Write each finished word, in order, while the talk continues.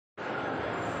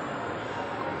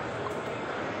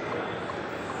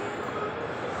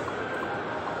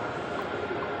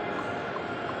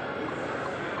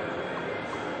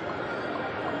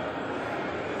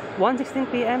1:16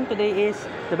 PM. Today is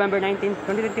November 19,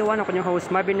 2021. Ako yung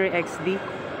host, Marvin Rey XD.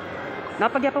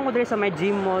 Napagyapon ko dito sa may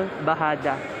gym mall,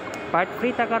 Bahada. Part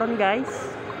 3 ta karon guys.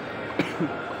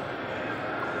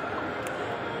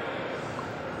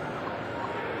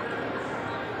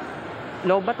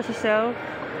 Low ba to si self?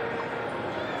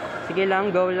 Sige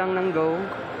lang, go lang ng go.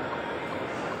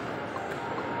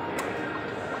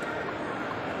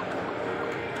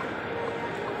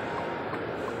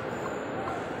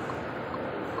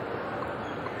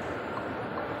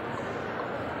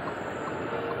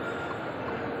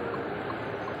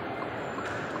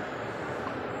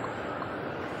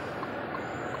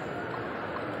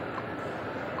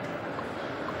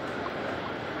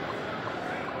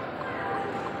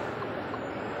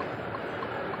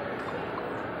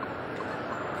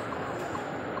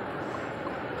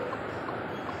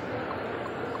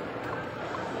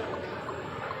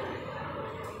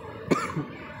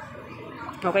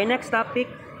 Okay, next topic.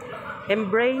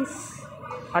 Embrace.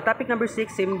 Topic number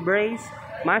 6, embrace,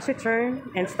 must return,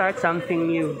 and start something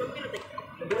new.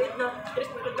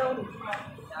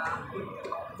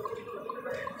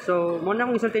 So, muna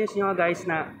akong isultin nyo guys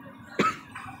na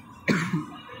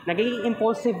nagiging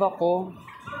impulsive ako.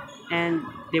 And,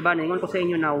 diba, naingon ko sa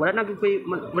inyo na wala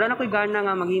na ko'y gana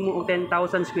nga maghimo og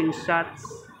 10,000 screenshots.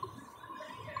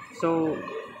 So,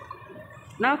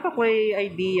 napa ko'y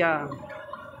idea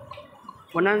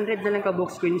 100 na lang ka book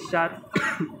screenshot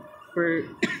per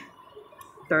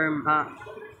term,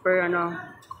 per ano,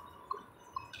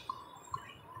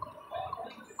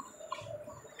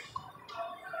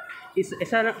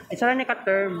 isa lang ni ka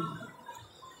term,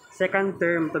 second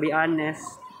term to be honest.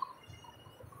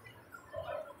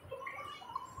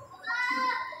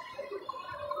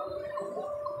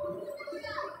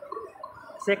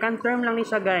 Second term lang ni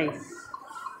siya guys.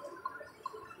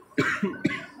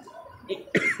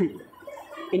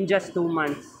 In just 2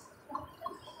 months.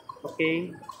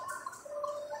 Okay?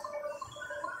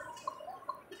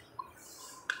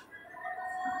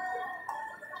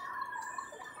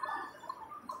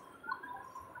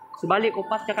 So, balik,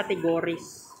 4 ka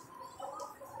categories.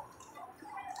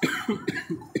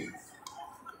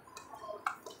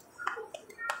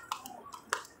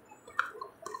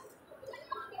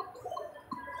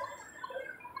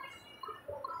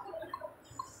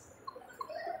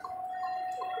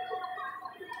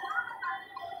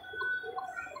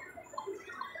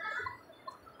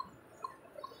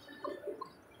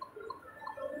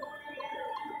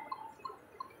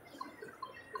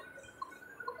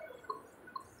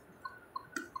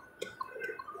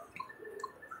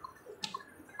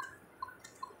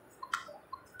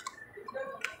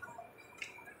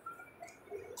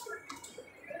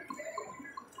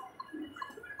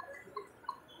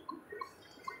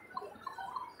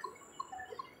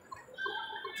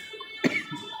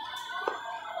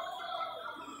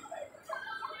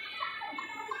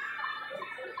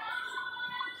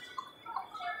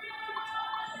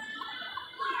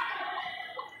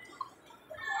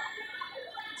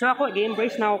 So ako,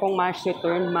 i-embrace na ako kung must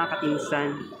return mga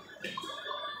kapinsan.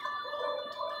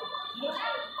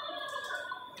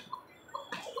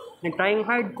 Nag-trying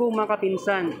hard ko mga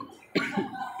kapinsan.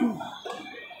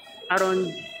 Aron,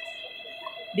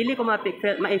 dili ko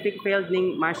ma-epic failed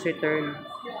ning must return.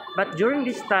 But during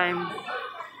this time,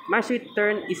 must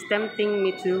return is tempting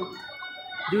me to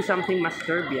do something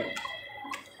masturbial.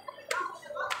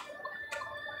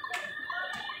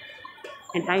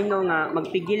 And I know nga,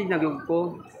 magpigil na gyud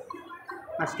ko.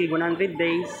 Maski 100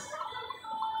 days.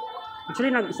 Actually,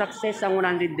 nag-success ang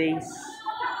 100 days.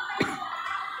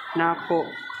 Na ako.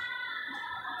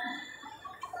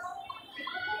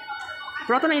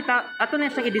 Pero ato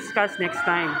na siyang i-discuss next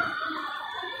time.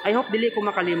 I hope dili ko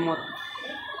makalimot.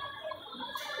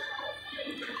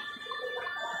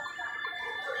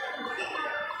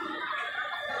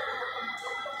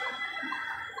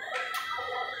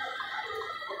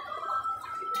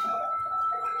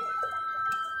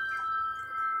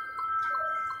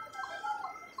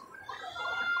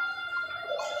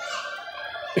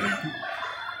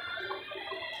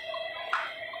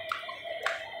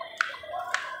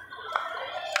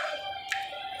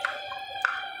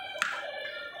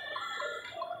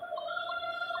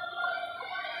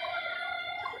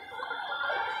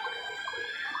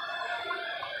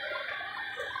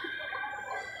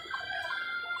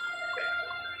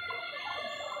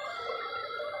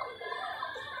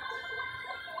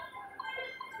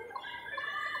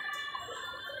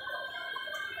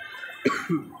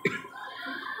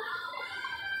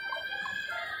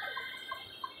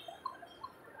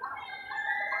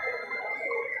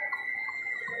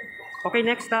 Okay,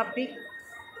 next topic.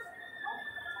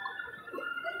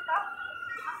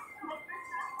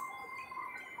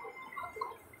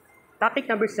 Topic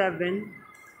number 7.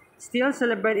 Still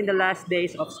celebrate in the last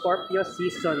days of Scorpio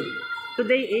season.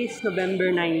 Today is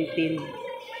November 19.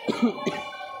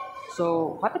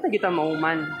 So, hapit na kita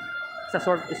mauman sa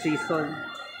Scorpio season.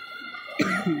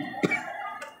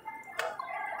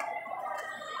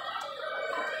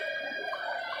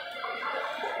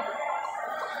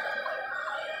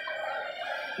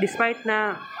 Despite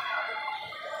na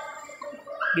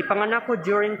gipanganak ko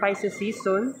during Pisces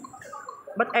season,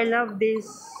 but I love this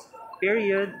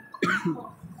period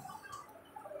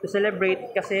to celebrate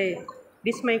kasi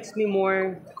this makes me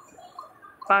more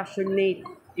passionate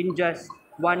in just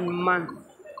 1 month.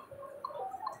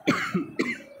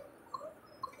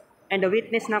 And the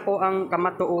witness na ko ang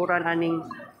kamatuoran aning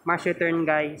Mars return,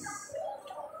 guys.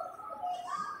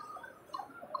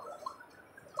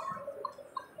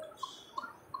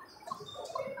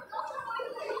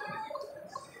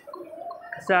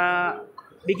 Sa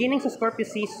beginning sa Scorpio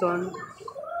season,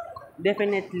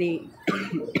 definitely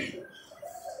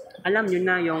alam nyo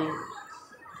na yung,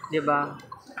 'di ba?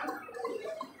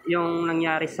 Yung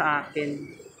nangyari sa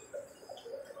akin.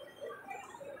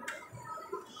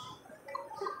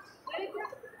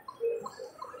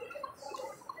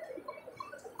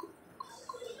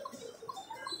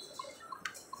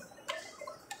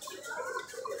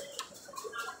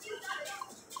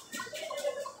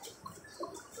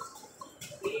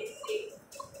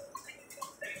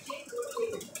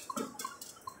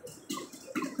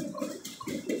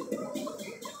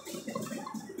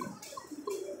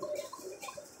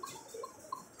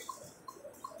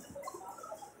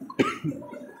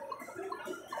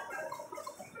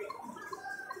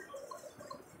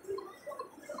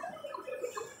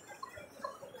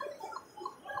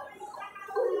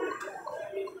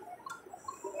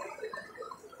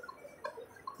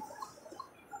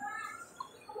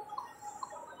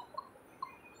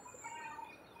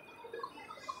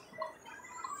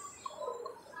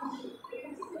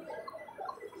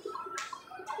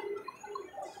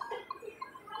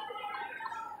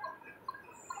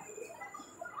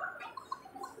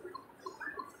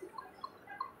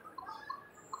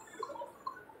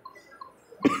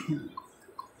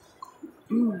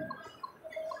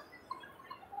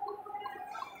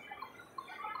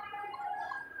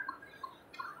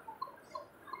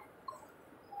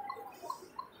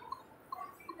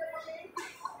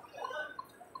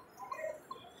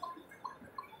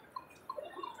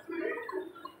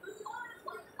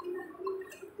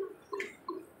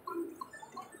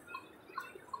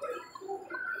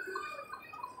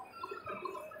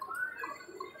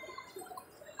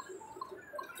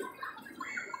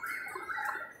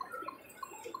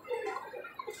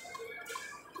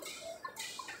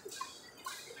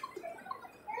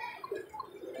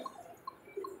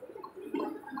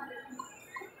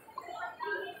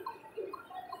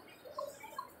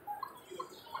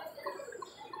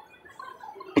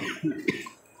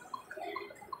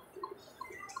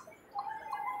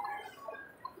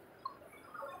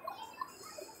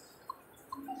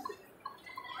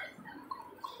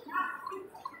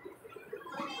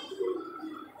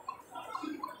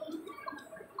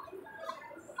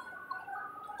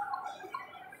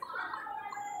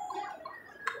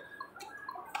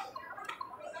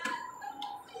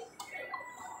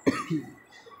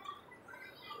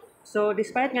 So,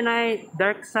 despite nga na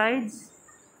dark sides,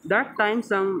 dark times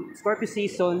ng Scorpio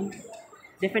season,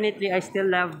 definitely I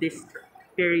still love this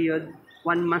period,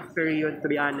 1 month period, to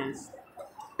be honest.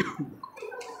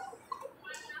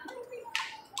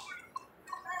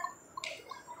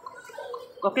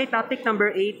 Okay, topic number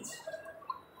 8.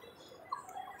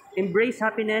 Embrace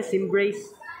happiness,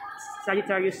 embrace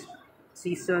Sagittarius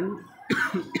season.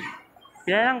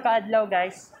 Pila lang kaadlaw,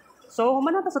 guys. So,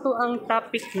 humana ta sa to ang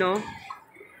topic, no?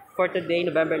 For today,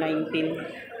 November 19.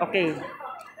 Okay.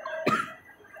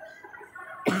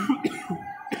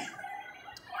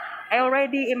 I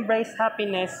already embraced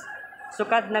happiness.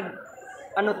 Sukad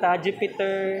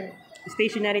Jupiter,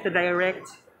 stationary to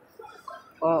direct.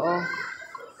 Oo.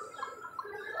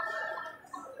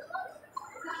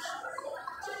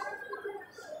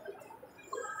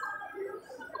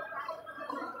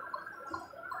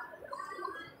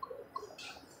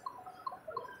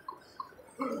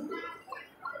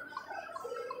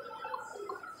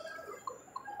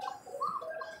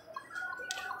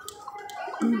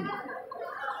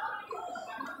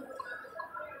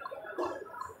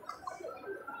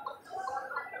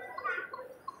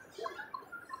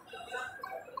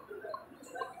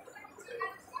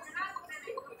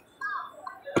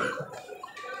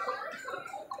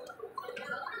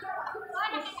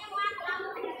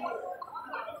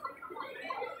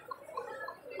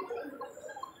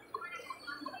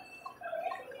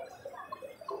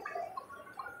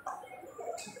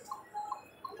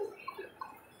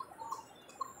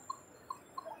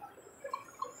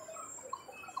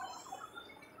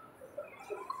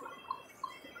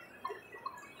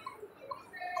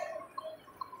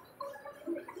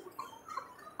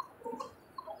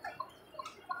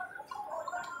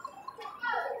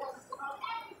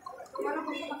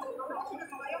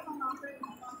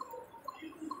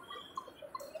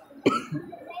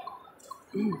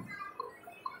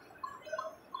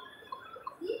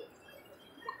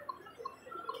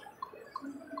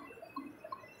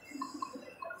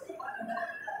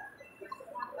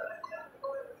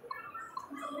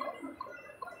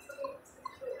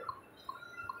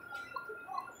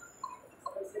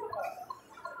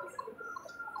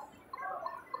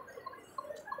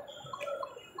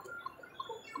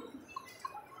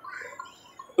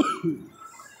 Okay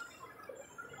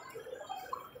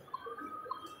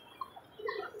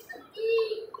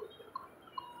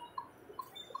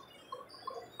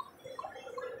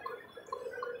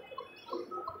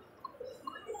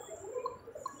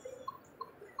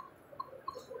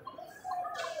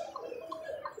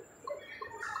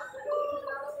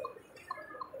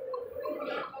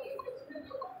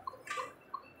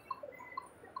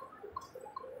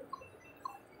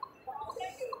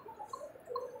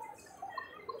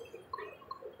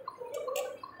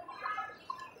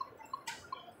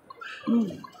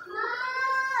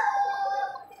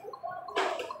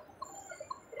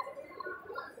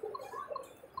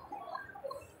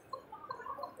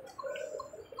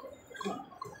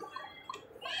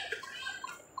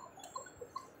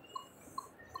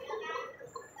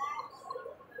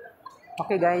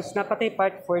guys, napatay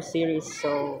part 4 series.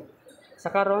 So, sa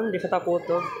karon di sa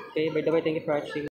taputo. Okay, by the way, thank you for watching.